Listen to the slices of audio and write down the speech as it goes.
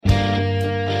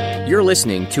You're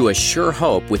listening to A Sure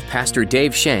Hope with Pastor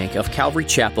Dave Shank of Calvary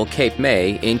Chapel, Cape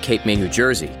May in Cape May, New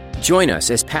Jersey. Join us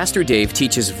as Pastor Dave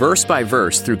teaches verse by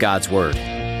verse through God's Word.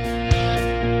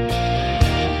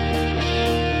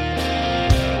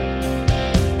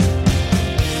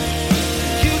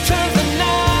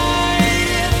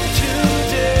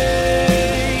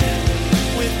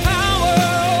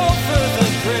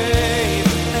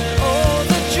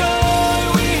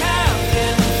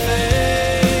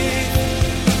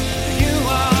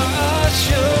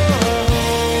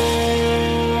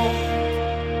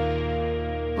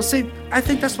 See, I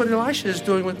think that's what Elisha is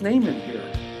doing with Naaman here.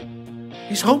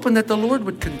 He's hoping that the Lord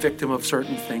would convict him of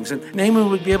certain things, and Naaman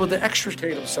would be able to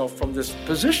extricate himself from this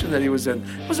position that he was in.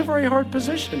 It was a very hard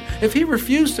position. If he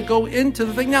refused to go into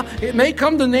the thing, now, it may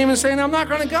come to Naaman saying, I'm not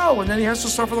going to go, and then he has to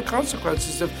suffer the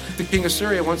consequences if the king of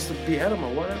Syria wants to behead him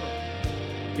or whatever.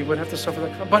 He would have to suffer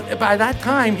that. But by that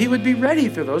time, he would be ready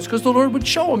for those because the Lord would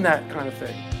show him that kind of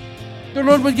thing. The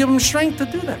Lord would give him strength to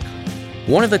do that.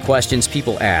 One of the questions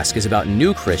people ask is about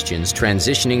new Christians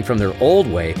transitioning from their old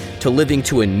way to living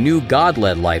to a new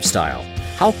God-led lifestyle.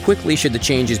 How quickly should the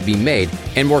changes be made?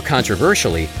 And more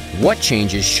controversially, what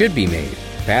changes should be made?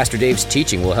 Pastor Dave's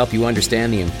teaching will help you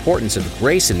understand the importance of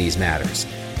grace in these matters.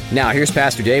 Now, here's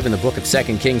Pastor Dave in the book of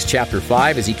 2 Kings chapter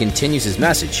 5 as he continues his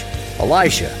message,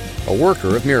 Elisha, a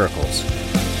worker of miracles.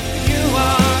 You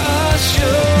are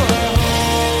sure.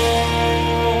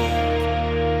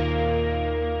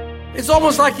 It's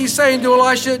almost like he's saying to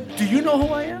Elisha, do you know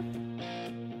who I am?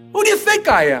 Who do you think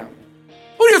I am?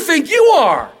 Who do you think you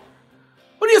are?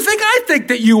 Who do you think I think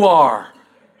that you are?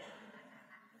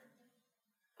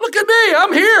 Look at me,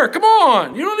 I'm here, come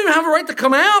on. You don't even have a right to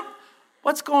come out.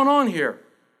 What's going on here?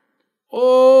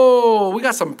 Oh, we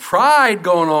got some pride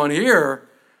going on here.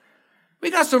 We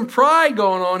got some pride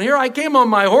going on here. I came on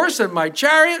my horse and my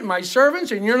chariot and my servants,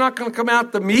 and you're not going to come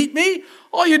out to meet me?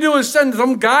 All you do is send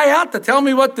some guy out to tell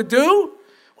me what to do?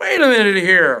 Wait a minute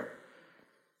here.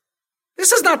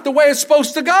 This is not the way it's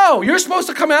supposed to go. You're supposed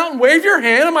to come out and wave your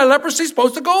hand, and my leprosy's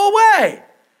supposed to go away.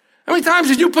 How many times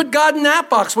did you put God in that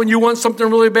box when you want something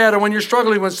really bad or when you're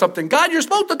struggling with something? God, you're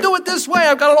supposed to do it this way.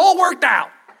 I've got it all worked out.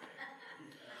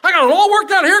 I got it all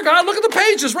worked out here, God. Look at the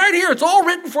pages right here. It's all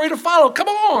written for you to follow. Come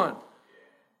on.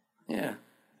 Yeah.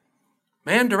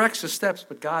 Man directs his steps,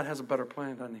 but God has a better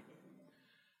plan, doesn't he?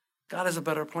 God has a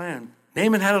better plan.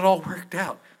 Naaman had it all worked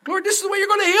out. Lord, this is the way you're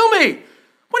going to heal me.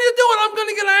 What are you doing? I'm going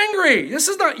to get angry. This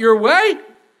is not your way.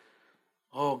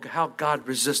 Oh, how God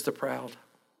resists the proud.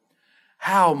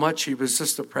 How much he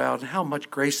resists the proud, and how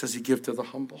much grace does he give to the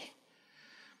humble.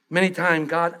 Many times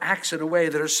God acts in a way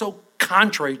that are so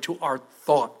contrary to our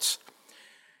thoughts.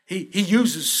 He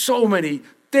uses so many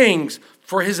things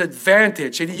for his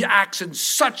advantage, and he acts in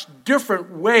such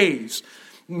different ways.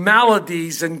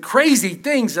 Maladies and crazy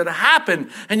things that happen,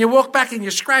 and you walk back and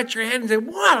you scratch your head and say,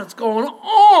 what is going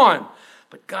on?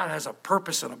 But God has a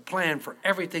purpose and a plan for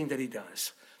everything that he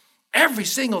does. Every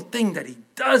single thing that he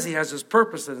does, he has his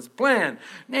purpose and his plan.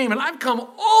 Naaman, I've come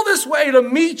all this way to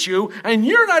meet you, and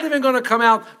you're not even going to come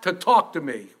out to talk to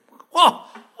me. Well,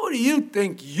 who do you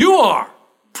think you are,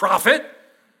 prophet?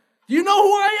 Do you know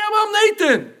who I am?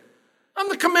 I'm Nathan. I'm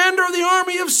the commander of the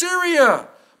army of Syria.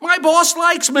 My boss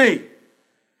likes me.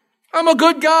 I'm a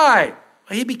good guy.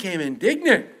 Well, he became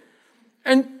indignant.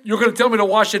 And you're going to tell me to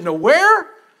wash it in the where?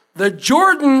 The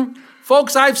Jordan.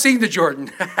 Folks, I've seen the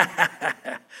Jordan.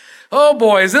 Oh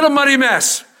boy, is it a muddy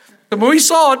mess. When we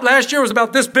saw it last year, it was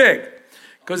about this big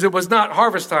because it was not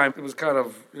harvest time. It was kind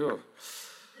of,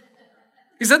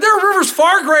 He said, there are rivers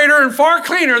far greater and far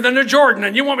cleaner than the Jordan,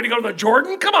 and you want me to go to the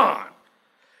Jordan? Come on.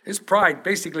 His pride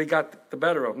basically got the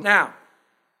better of him. Now,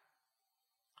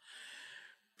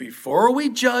 before we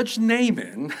judge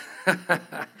Naaman,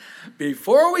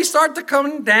 before we start to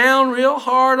come down real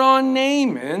hard on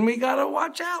Naaman, we got to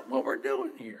watch out what we're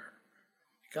doing here.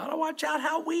 We got to watch out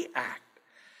how we act.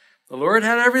 The Lord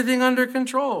had everything under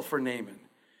control for Naaman.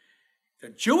 The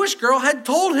Jewish girl had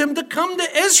told him to come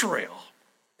to Israel.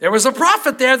 There was a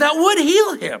prophet there that would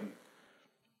heal him.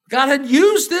 God had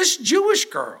used this Jewish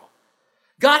girl.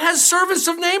 God has servants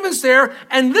of Naaman's there,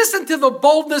 and listen to the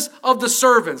boldness of the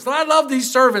servants. And I love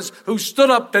these servants who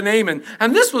stood up to Naaman.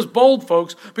 And this was bold,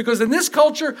 folks, because in this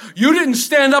culture, you didn't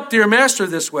stand up to your master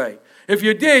this way. If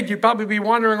you did, you'd probably be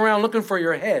wandering around looking for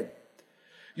your head.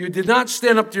 You did not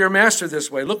stand up to your master this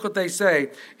way. Look what they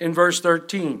say in verse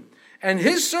 13. And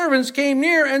his servants came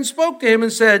near and spoke to him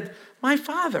and said, my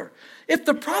father, if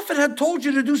the prophet had told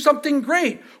you to do something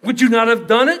great, would you not have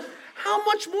done it? How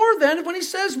much more then when he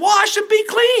says, wash and be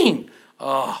clean?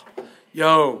 Oh,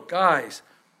 guys,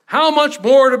 How much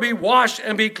more to be washed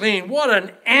and be clean? What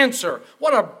an answer.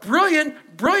 What a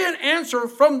brilliant, brilliant answer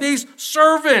from these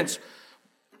servants.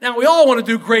 Now, we all want to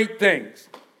do great things.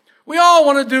 We all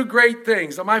want to do great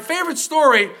things. And my favorite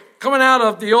story coming out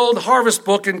of the old Harvest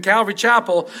book in Calvary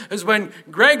Chapel is when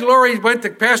Greg Laurie went to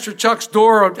Pastor Chuck's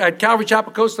door at Calvary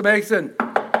Chapel, Costa Mesa, and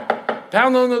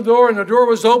pounded on the door, and the door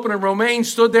was open, and Romaine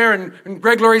stood there, and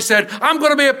Greg Laurie said, I'm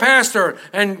going to be a pastor.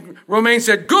 And Romaine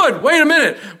said, good, wait a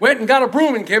minute. Went and got a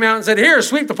broom and came out and said, here,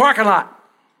 sweep the parking lot.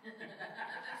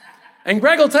 And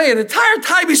Greg will tell you, the entire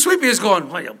time he's sweeping, he's going,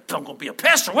 well, I'm going to be a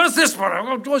pastor. What is this for? We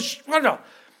don't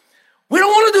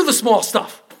want to do the small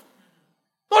stuff.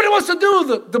 Nobody wants to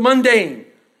do the mundane.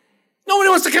 Nobody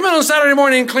wants to come in on Saturday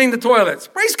morning and clean the toilets.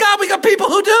 Praise God, we got people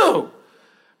who do.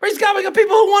 Praise God, we got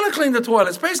people who want to clean the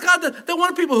toilets. Praise God, they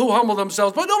want people who humble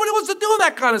themselves. But nobody wants to do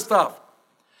that kind of stuff.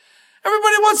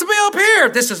 Everybody wants to be up here.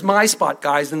 This is my spot,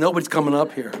 guys, and nobody's coming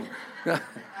up here.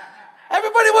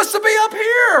 Everybody wants to be up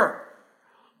here.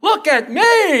 Look at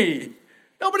me.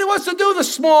 Nobody wants to do the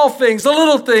small things, the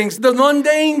little things, the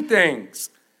mundane things.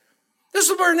 This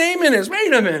is where Naaman is.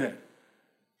 Wait a minute.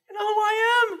 You know who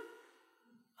I am?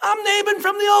 I'm Naaman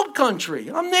from the old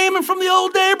country. I'm Naaman from the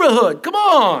old neighborhood. Come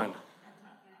on.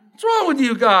 What's wrong with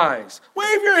you guys?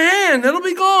 Wave your hand. It'll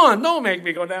be gone. Don't make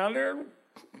me go down there and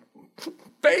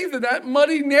bathe in that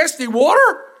muddy, nasty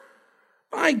water.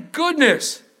 My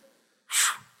goodness.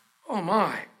 Oh,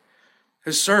 my.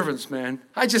 His servants, man.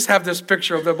 I just have this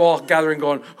picture of them all gathering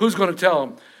going, who's going to tell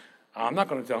him? I'm not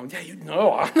going to tell him. Yeah, you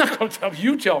know, I'm not going to tell him.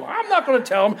 You tell him. I'm not going to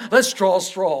tell him. Let's draw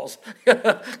straws.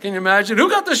 Can you imagine? Who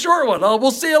got the short one? Oh, we'll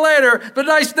see you later. But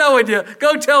nice knowing you.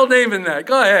 Go tell Naaman that.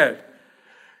 Go ahead.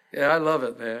 Yeah, I love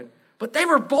it, man. But they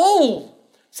were bold.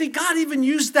 See, God even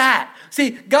used that.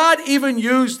 See, God even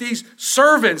used these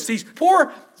servants, these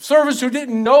poor servants who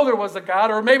didn't know there was a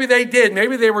God, or maybe they did.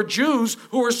 Maybe they were Jews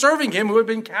who were serving him who had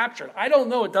been captured. I don't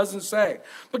know. It doesn't say.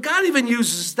 But God even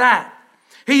uses that.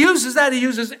 He uses that. He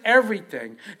uses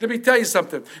everything. Let me tell you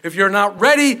something. If you're not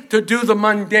ready to do the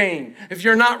mundane, if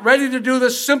you're not ready to do the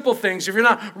simple things, if you're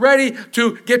not ready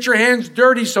to get your hands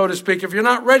dirty, so to speak, if you're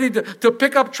not ready to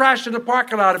pick up trash in the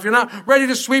parking lot, if you're not ready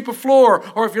to sweep a floor,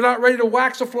 or if you're not ready to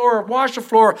wax a floor or wash a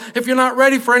floor, if you're not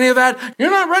ready for any of that, you're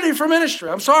not ready for ministry.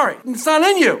 I'm sorry. It's not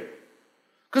in you.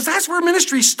 Because that's where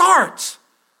ministry starts.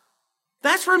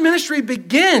 That's where ministry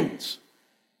begins.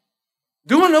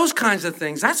 Doing those kinds of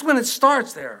things, that's when it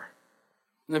starts there.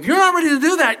 And if you're not ready to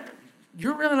do that,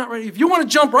 you're really not ready. If you want to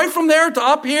jump right from there to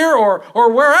up here or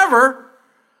wherever,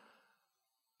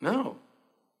 no.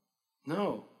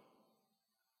 The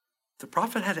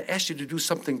prophet had to ask you to do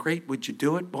something great. Would you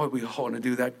do it? Boy, we all want to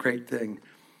do that great thing.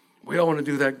 We all want to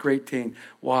do that great thing.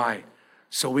 Why?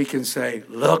 So we can say,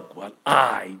 look what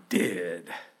I did.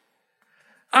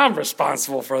 I'm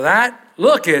responsible for that.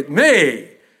 Look at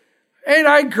me. Ain't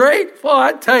I great? Well,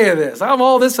 I tell you this. I'm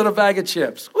all this in a bag of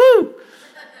chips. Woo!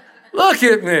 Look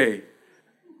at me.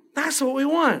 That's what we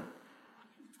want.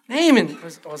 Naaman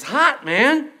was hot,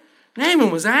 man. Naaman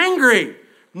was angry.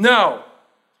 No.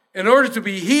 In order to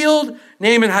be healed,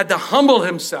 Naaman had to humble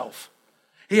himself.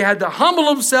 He had to humble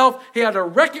himself. He had to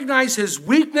recognize his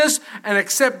weakness and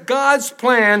accept God's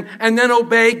plan and then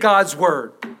obey God's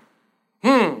word.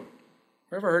 Ever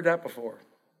heard that before?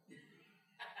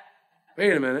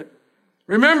 Wait a minute.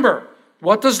 Remember,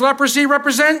 what does leprosy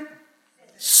represent?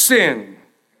 Sin.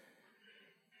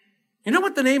 You know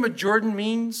what the name of Jordan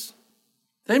means?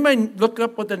 Does anybody look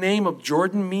up what the name of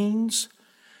Jordan means?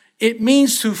 It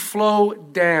means to flow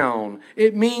down.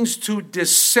 It means to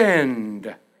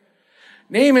descend.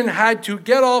 Naaman had to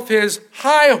get off his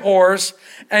high horse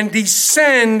and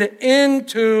descend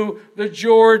into the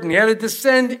Jordan. He had to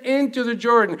descend into the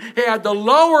Jordan. He had to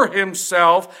lower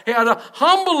himself. He had to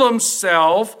humble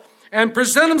himself and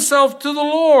present himself to the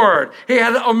Lord. He had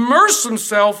to immerse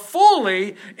himself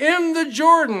fully in the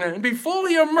Jordan and be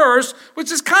fully immersed, which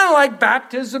is kind of like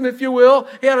baptism, if you will.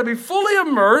 He had to be fully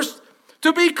immersed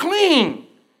to be clean.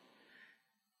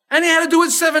 And he had to do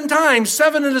it 7 times.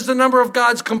 7 is the number of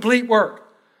God's complete work.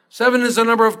 7 is the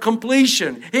number of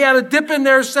completion. He had to dip in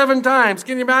there 7 times.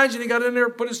 Can you imagine? He got in there,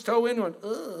 put his toe in, went,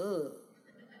 ugh.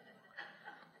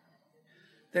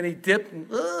 Then he dipped and,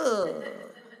 ugh.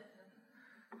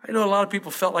 I know a lot of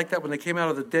people felt like that when they came out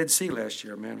of the Dead Sea last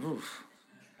year, man. Oof.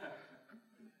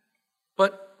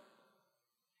 But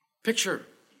picture,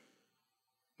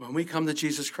 when we come to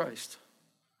Jesus Christ,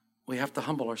 we have to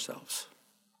humble ourselves.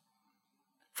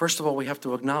 First of all, we have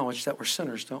to acknowledge that we're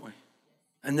sinners, don't we?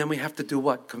 And then we have to do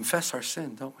what? Confess our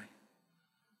sin, don't we?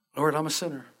 Lord, I'm a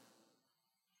sinner.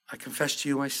 I confess to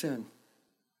you my sin.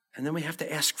 And then we have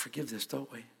to ask forgiveness,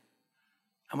 don't we?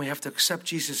 And we have to accept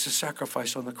Jesus'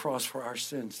 sacrifice on the cross for our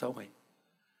sins, don't we?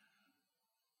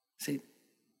 See,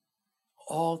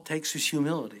 all takes is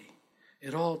humility.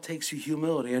 It all takes you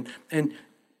humility. And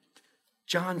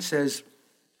John says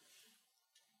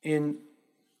in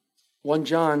 1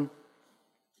 John,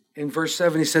 in verse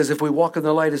 7, he says, if we walk in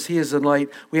the light as he is in light,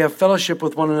 we have fellowship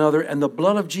with one another, and the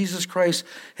blood of Jesus Christ,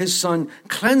 his son,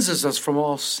 cleanses us from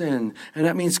all sin. And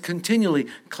that means continually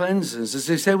cleanses. As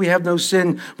they say, we have no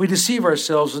sin, we deceive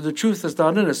ourselves, and the truth is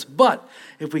not in us. But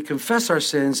if we confess our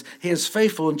sins, he is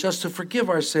faithful and just to forgive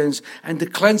our sins and to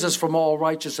cleanse us from all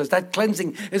righteousness. That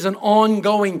cleansing is an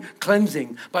ongoing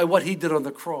cleansing by what he did on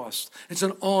the cross. It's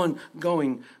an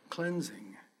ongoing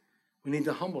cleansing. We need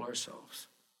to humble ourselves.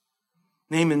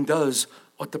 Naaman does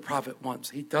what the prophet wants.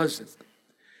 He does it.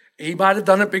 He might have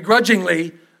done it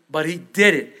begrudgingly, but he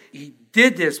did it. He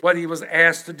did this, what he was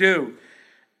asked to do.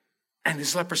 And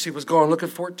his leprosy was gone. Look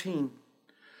at 14.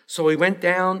 So he went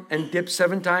down and dipped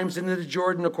 7 times into the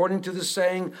Jordan according to the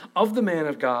saying of the man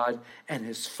of God, and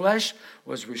his flesh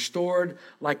was restored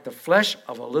like the flesh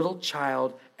of a little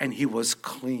child, and he was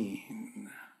clean.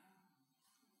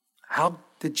 How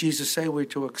did Jesus say we're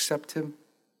to accept him?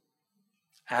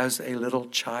 As a little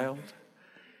child.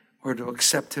 We're to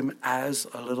accept him as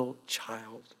a little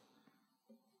child.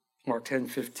 Mark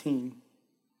 10:15.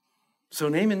 So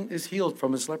Naaman is healed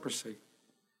from his leprosy.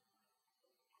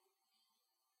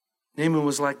 Naaman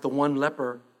was like the one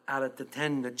leper out of the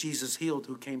 10 that Jesus healed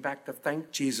who came back to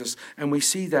thank Jesus. And we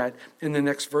see that in the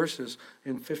next verses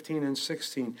in 15 and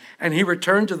 16. And he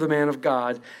returned to the man of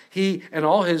God, he and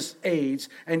all his aides,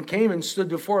 and came and stood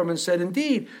before him and said,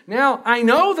 indeed, now I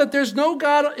know that there's no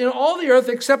God in all the earth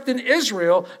except in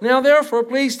Israel. Now therefore,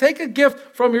 please take a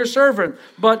gift from your servant.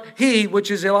 But he,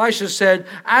 which is Elisha, said,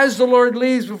 as the Lord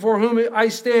leads before whom I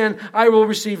stand, I will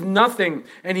receive nothing.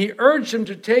 And he urged him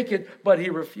to take it, but he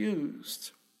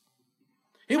refused.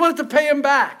 He wanted to pay him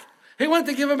back. He wanted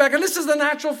to give him back. And this is the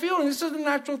natural feeling. This is the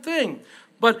natural thing.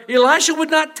 But Elisha would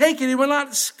not take it. He would not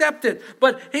accept it.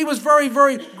 But he was very,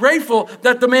 very grateful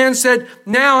that the man said,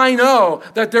 now I know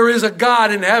that there is a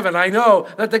God in heaven. I know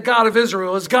that the God of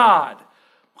Israel is God.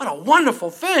 What a wonderful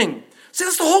thing. See,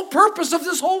 that's the whole purpose of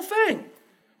this whole thing.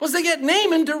 Was to get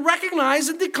Naaman to recognize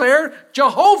and declare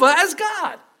Jehovah as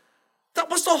God. That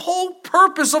was the whole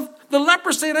purpose of the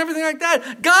leprosy and everything like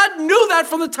that. God knew that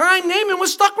from the time Naaman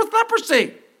was stuck with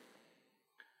leprosy.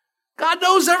 God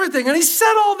knows everything, and he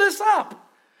set all this up.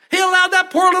 He allowed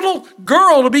that poor little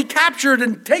girl to be captured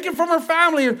and taken from her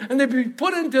family and to be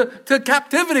put into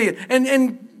captivity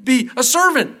and be a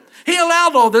servant. He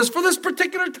allowed all this for this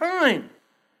particular time.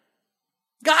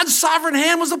 God's sovereign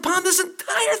hand was upon this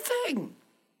entire thing.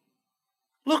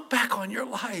 Look back on your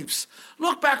lives.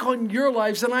 Look back on your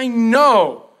lives, and I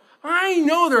know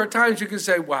there are times you can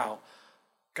say, wow,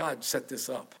 God set this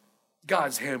up.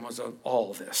 God's hand was on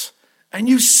all this. And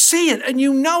you see it, and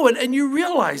you know it, and you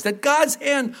realize that God's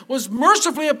hand was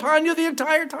mercifully upon you the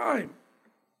entire time.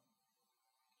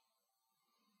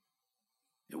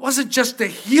 It wasn't just the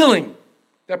healing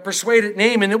that persuaded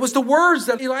Naaman. It was the words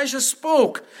that Elisha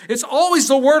spoke. It's always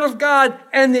the word of God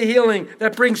and the healing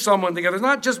that brings someone together. It's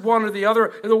not just one or the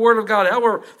other in the word of God.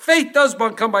 However, faith does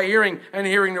come by hearing and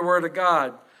hearing the word of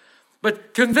God.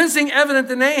 But convincing evidence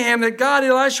to Nahum that God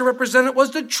Elisha represented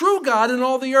was the true God in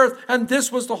all the earth. And this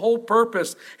was the whole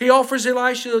purpose. He offers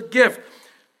Elisha a gift.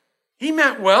 He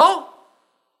meant well.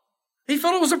 He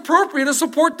felt it was appropriate to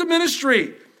support the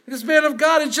ministry. This man of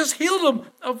God had just healed him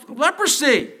of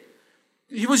leprosy.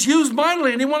 He was used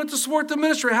mightily, and he wanted to support the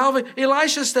ministry. However,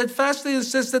 Elisha steadfastly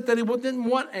insisted that he didn't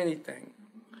want anything.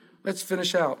 Let's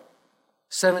finish out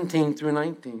 17 through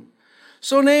 19.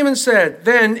 So Naaman said,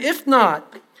 then, if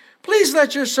not, please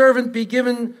let your servant be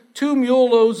given 2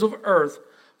 mule loads of earth,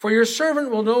 for your servant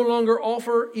will no longer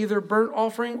offer either burnt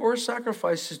offering or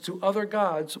sacrifices to other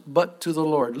gods, but to the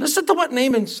Lord. Listen to what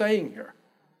Naaman's saying here.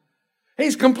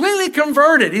 He's completely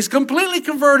converted. He's completely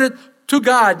converted to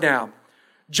God now.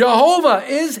 Jehovah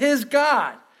is his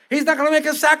God. He's not going to make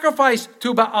a sacrifice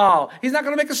to Baal. He's not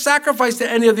going to make a sacrifice to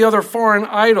any of the other foreign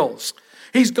idols.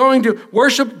 He's going to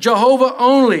worship Jehovah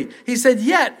only. He said,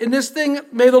 yet in this thing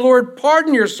may the Lord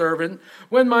pardon your servant.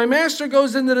 When my master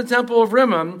goes into the temple of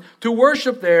Rimmon to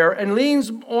worship there and leans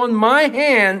on my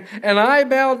hand and I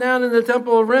bow down in the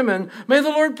temple of Rimmon, may the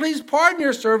Lord please pardon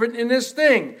your servant in this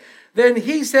thing. Then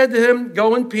he said to him,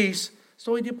 go in peace.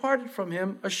 So he departed from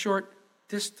him a short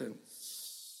distance.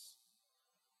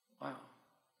 Wow.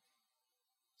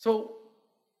 So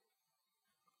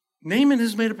Naaman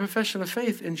has made a profession of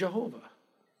faith in Jehovah.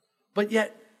 But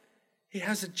yet, he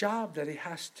has a job that he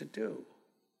has to do.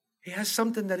 He has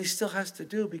something that he still has to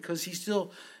do because he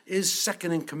still is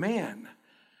second in command.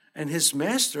 And his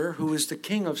master, who is the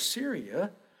king of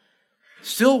Syria,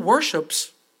 still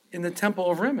worships in the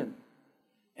temple of Rimmon.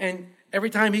 And every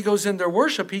time he goes in their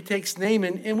worship, he takes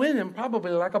Naaman in with him,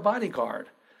 probably like a bodyguard,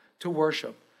 to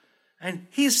worship. And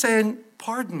he's saying,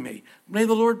 pardon me. May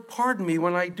the Lord pardon me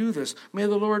when I do this. May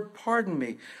the Lord pardon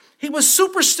me. He was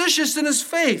superstitious in his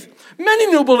faith. Many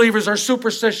new believers are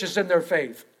superstitious in their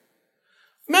faith.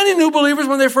 Many new believers,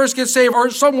 when they first get saved, are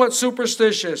somewhat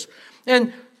superstitious.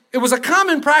 And it was a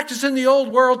common practice in the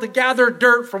old world to gather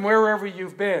dirt from wherever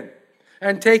you've been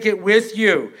and take it with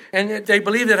you. And they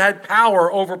believed it had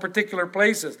power over particular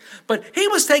places. But he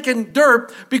was taking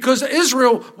dirt because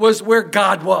Israel was where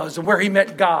God was and where he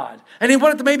met God. And he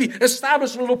wanted to maybe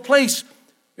establish a little place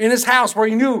in his house where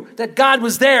he knew that God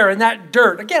was there in that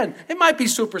dirt. Again, it might be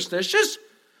superstitious,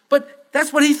 but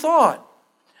that's what he thought.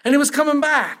 And he was coming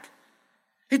back.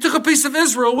 He took a piece of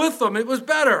Israel with him. It was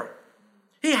better.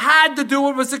 He had to do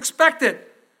what was expected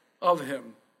of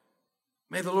him.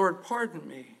 May the Lord pardon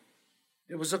me.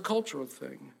 It was a cultural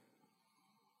thing.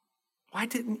 Why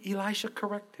didn't Elisha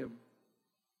correct him?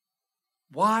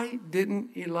 Why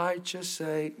didn't Elijah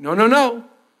say, no,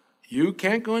 you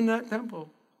can't go in that temple?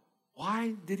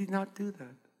 Why did he not do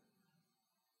that?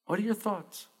 What are your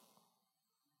thoughts?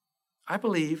 I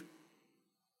believe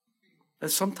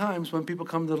that sometimes when people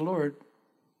come to the Lord,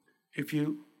 if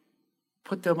you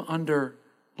put them under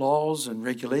laws and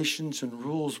regulations and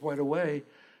rules right away,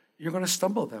 you're going to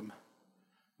stumble them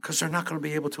because they're not going to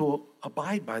be able to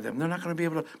abide by them. They're not going to be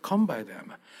able to come by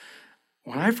them.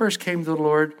 When I first came to the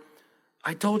Lord,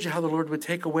 I told you how the Lord would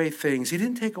take away things. He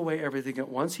didn't take away everything at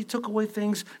once. He took away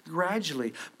things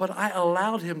gradually, but I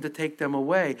allowed him to take them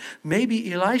away.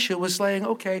 Maybe Elisha was saying,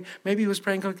 okay, maybe he was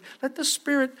praying, let the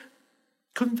Spirit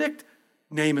convict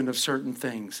Naaman of certain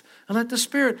things, and let the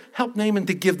Spirit help Naaman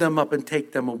to give them up and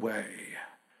take them away.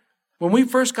 When we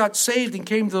first got saved and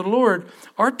came to the Lord,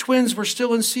 our twins were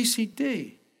still in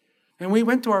CCD. And we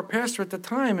went to our pastor at the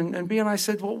time, and B and I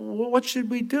said, well, what should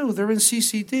we do? They're in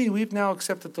CCD. We've now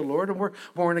accepted the Lord, and we're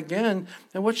born again.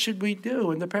 And what should we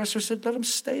do? And the pastor said, let them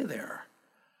stay there.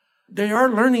 They are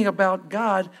learning about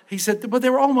God. He said, but they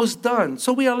were almost done.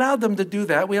 So we allowed them to do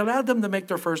that. We allowed them to make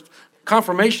their first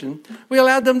confirmation. We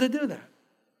allowed them to do that.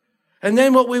 And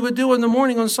then what we would do in the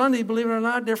morning on Sunday, believe it or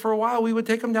not, there for a while, we would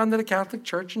take them down to the Catholic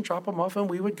church and drop them off, and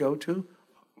we would go to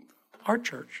our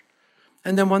church.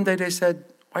 And then one day they said,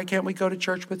 why can't we go to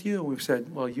church with you? We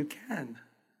said, well, you can.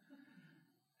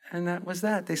 And that was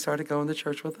that. They started going to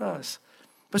church with us.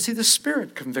 But see, the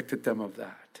Spirit convicted them of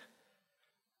that.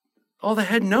 All they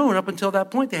had known up until that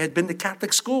point, they had been to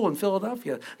Catholic school in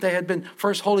Philadelphia. They had been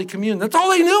First Holy Communion. That's all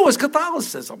they knew was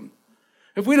Catholicism.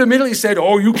 If we'd immediately said,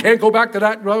 oh, you can't go back to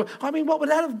that, I mean, what would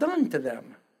that have done to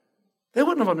them? They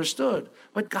wouldn't have understood.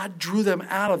 But God drew them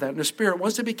out of that. And the Spirit,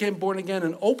 once they became born again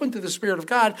and open to the Spirit of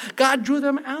God, God drew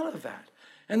them out of that.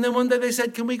 And then one day they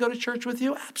said, can we go to church with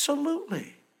you?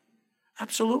 Absolutely.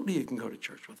 Absolutely, you can go to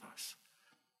church with us.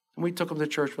 And we took them to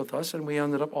church with us, and we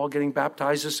ended up all getting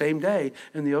baptized the same day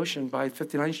in the ocean by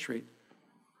 59th Street.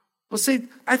 Well, see,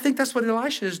 I think that's what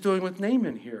Elisha is doing with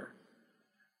Naaman here.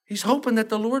 He's hoping that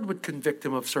the Lord would convict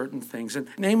him of certain things, and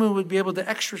Naaman would be able to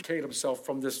extricate himself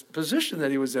from this position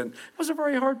that he was in. It was a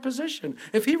very hard position.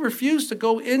 If he refused to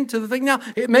go into the thing, now,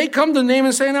 it may come to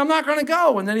Naaman saying, I'm not going to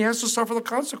go, and then he has to suffer the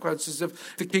consequences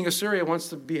if the king of Syria wants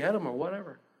to behead him or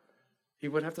whatever. He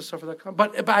would have to suffer that.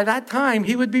 But by that time,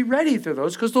 he would be ready for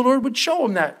those because the Lord would show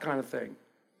him that kind of thing.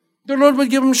 The Lord would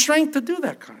give him strength to do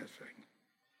that kind of thing.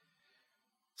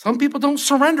 Some people don't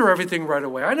surrender everything right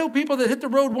away. I know people that hit the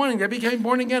road running, they became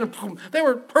born again, and boom, they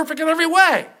were perfect in every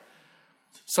way.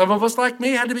 Some of us, like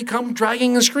me, had to become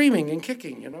dragging and screaming and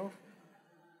kicking,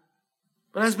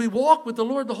 But as we walk with the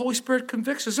Lord, the Holy Spirit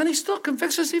convicts us, and he still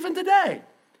convicts us even today.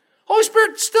 Holy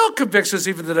Spirit still convicts us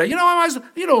even today.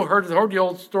 Heard the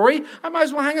old story. I might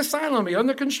as well hang a sign on me,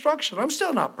 under construction. I'm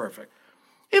still not perfect.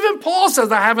 Even Paul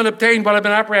says, I haven't obtained what I've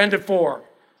been apprehended for.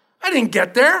 I didn't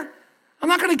get there. I'm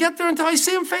not going to get there until I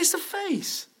see him face to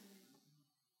face.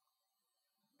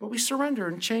 But we surrender,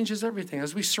 and it changes everything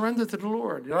as we surrender to the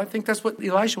Lord. And I think that's what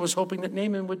Elisha was hoping that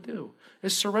Naaman would do,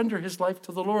 is surrender his life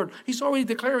to the Lord. He's already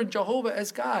declaring Jehovah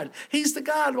as God. He's the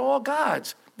God of all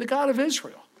gods, the God of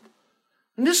Israel.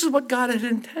 And this is what God had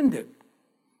intended.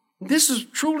 This is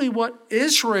truly what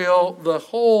Israel, the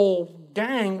whole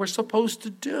gang, were supposed to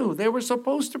do. They were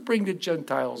supposed to bring the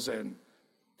Gentiles in.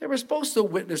 They were supposed to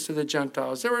witness to the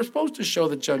Gentiles. They were supposed to show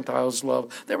the Gentiles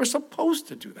love. They were supposed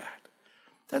to do that.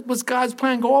 That was God's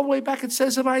plan. Go all the way back, it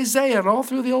says in Isaiah and all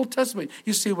through the Old Testament.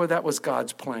 You see where that was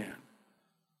God's plan.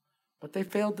 But they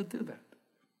failed to do that.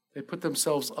 They put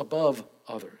themselves above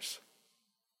others.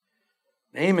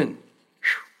 Naaman,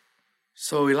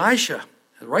 So Elisha,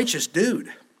 a righteous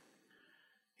dude,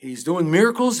 he's doing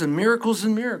miracles and miracles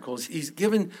and miracles. He's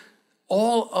given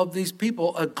all of these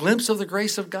people a glimpse of the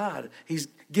grace of God. He's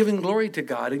giving glory to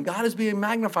God, and God is being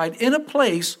magnified in a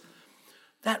place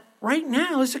that right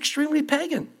now is extremely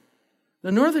pagan.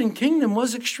 The northern kingdom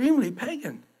was extremely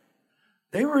pagan.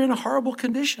 They were in a horrible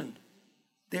condition.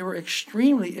 They were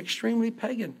extremely, extremely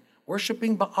pagan,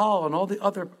 worshiping Baal and all the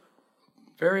other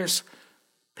various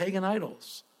pagan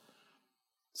idols.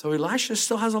 So Elisha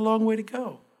still has a long way to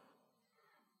go.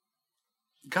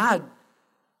 God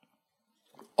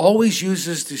always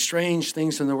uses the strange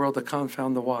things in the world to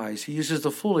confound the wise. He uses the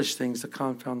foolish things to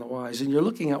confound the wise. And you're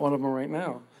looking at one of them right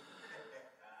now.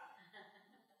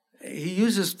 He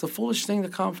uses the foolish thing to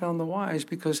confound the wise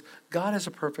because God has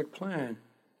a perfect plan.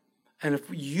 And if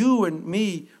you and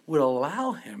me would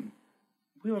allow him,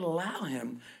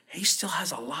 he still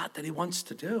has a lot that he wants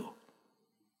to do.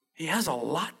 He has a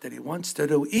lot that he wants to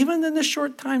do, even in the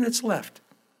short time that's left.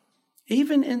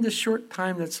 Even in the short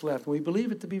time that's left. We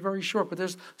believe it to be very short, but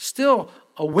there's still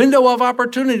a window of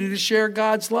opportunity to share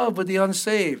God's love with the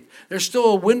unsaved. There's still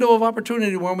a window of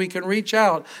opportunity when we can reach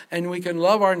out and we can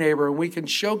love our neighbor and we can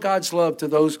show God's love to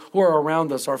those who are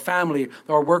around us, our family,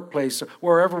 our workplace,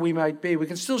 wherever we might be. We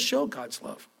can still show God's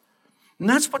love. And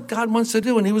that's what God wants to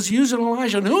do. And he was using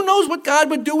Elijah. And who knows what God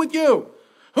would do with you?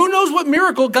 Who knows what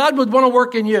miracle God would want to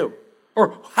work in you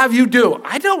or have you do?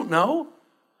 I don't know.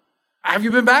 Have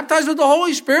you been baptized with the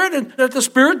Holy Spirit and let the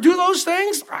Spirit do those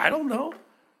things? I don't know.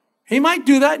 He might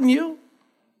do that in you.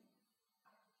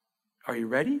 Are you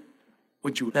ready?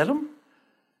 Would you let him?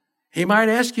 He might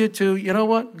ask you to, you know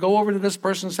what, go over to this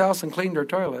person's house and clean their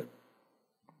toilet.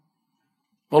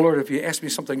 Well, Lord, if you ask me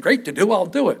something great to do, I'll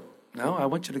do it. No, I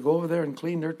want you to go over there and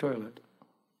clean their toilet.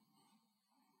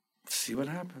 See what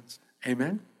happens.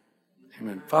 Amen?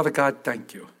 Amen. Father God,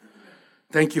 thank you.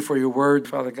 Thank you for your word,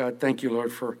 Father God. Thank you,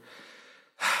 Lord, for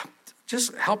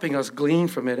just helping us glean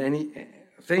from it any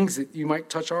things that you might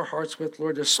touch our hearts with,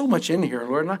 Lord. There's so much in here,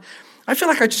 Lord. And I feel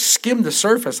like I just skimmed the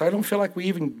surface. I don't feel like we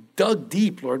even dug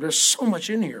deep, Lord. There's so much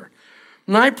in here.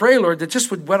 And I pray, Lord, that just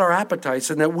would whet our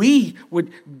appetites and that we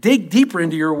would dig deeper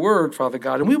into your word, Father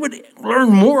God, and we would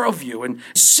learn more of you and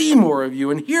see more of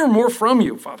you and hear more from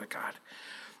you, Father God.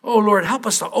 Oh, Lord, help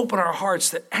us to open our hearts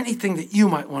to anything that you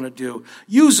might want to do.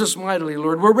 Use us mightily,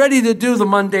 Lord. We're ready to do the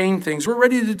mundane things. We're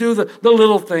ready to do the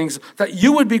little things, that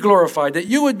you would be glorified, that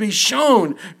you would be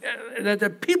shown,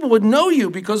 that people would know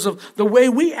you because of the way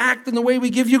we act and the way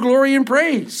we give you glory and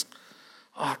praise.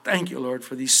 Oh, thank you, Lord,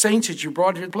 for these saints that you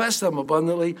brought here. Bless them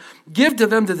abundantly. Give to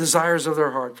them the desires of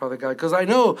their heart, Father God, because I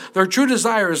know their true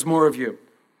desire is more of you.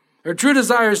 Their true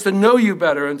desire is to know you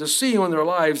better and to see you in their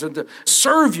lives and to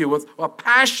serve you with a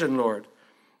passion, Lord.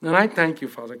 And I thank you,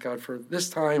 Father God, for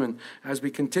this time. And as we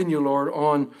continue, Lord,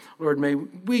 on, Lord, may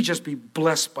we just be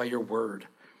blessed by your word.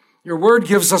 Your word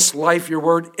gives us life. Your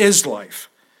word is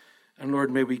life. And Lord,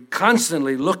 may we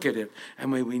constantly look at it and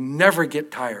may we never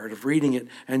get tired of reading it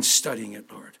and studying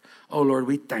it, Lord. Oh, Lord,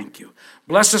 we thank you.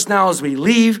 Bless us now as we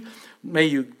leave. May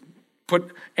you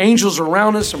put angels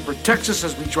around us and protect us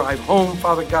as we drive home,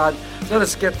 Father God. Let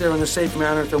us get there in a safe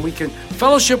manner that we can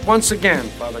fellowship once again,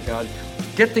 Father God.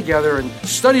 Get together and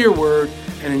study your word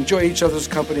and enjoy each other's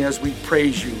company as we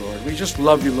praise you, Lord. We just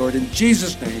love you, Lord. In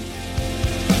Jesus' name.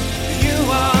 You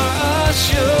are a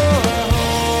sure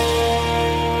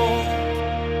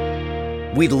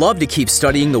hope. We'd love to keep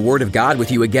studying the Word of God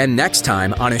with you again next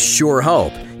time on A Sure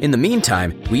Hope. In the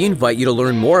meantime, we invite you to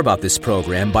learn more about this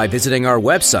program by visiting our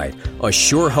website,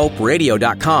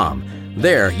 ASureHopeRadio.com.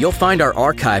 There, you'll find our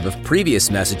archive of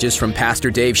previous messages from Pastor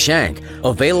Dave Shank,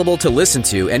 available to listen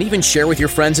to and even share with your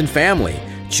friends and family.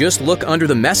 Just look under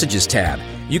the Messages tab.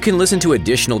 You can listen to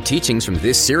additional teachings from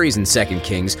this series in 2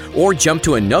 Kings or jump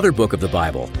to another book of the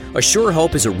Bible. A Sure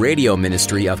Hope is a radio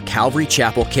ministry of Calvary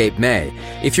Chapel, Cape May.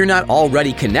 If you're not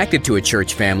already connected to a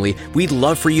church family, we'd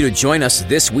love for you to join us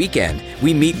this weekend.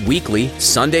 We meet weekly,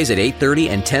 Sundays at 8:30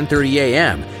 and 10:30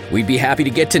 a.m. We'd be happy to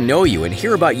get to know you and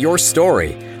hear about your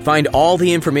story. Find all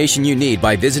the information you need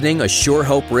by visiting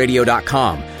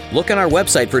ASureHopeRadio.com. Look on our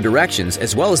website for directions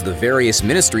as well as the various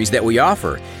ministries that we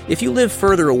offer. If you live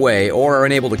further away or are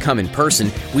unable to come in person,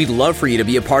 we'd love for you to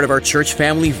be a part of our church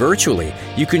family virtually.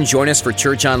 You can join us for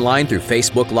church online through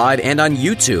Facebook Live and on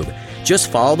YouTube.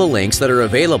 Just follow the links that are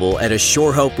available at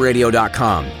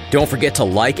ASureHopeRadio.com. Don't forget to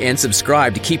like and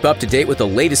subscribe to keep up to date with the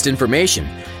latest information.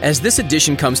 As this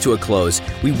edition comes to a close,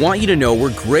 we want you to know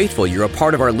we're grateful you're a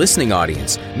part of our listening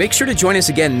audience. Make sure to join us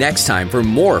again next time for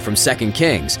more from 2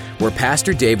 Kings, where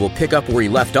Pastor Dave will pick up where he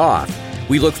left off.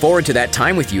 We look forward to that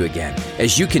time with you again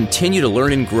as you continue to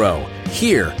learn and grow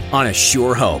here on A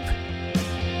Sure Hope.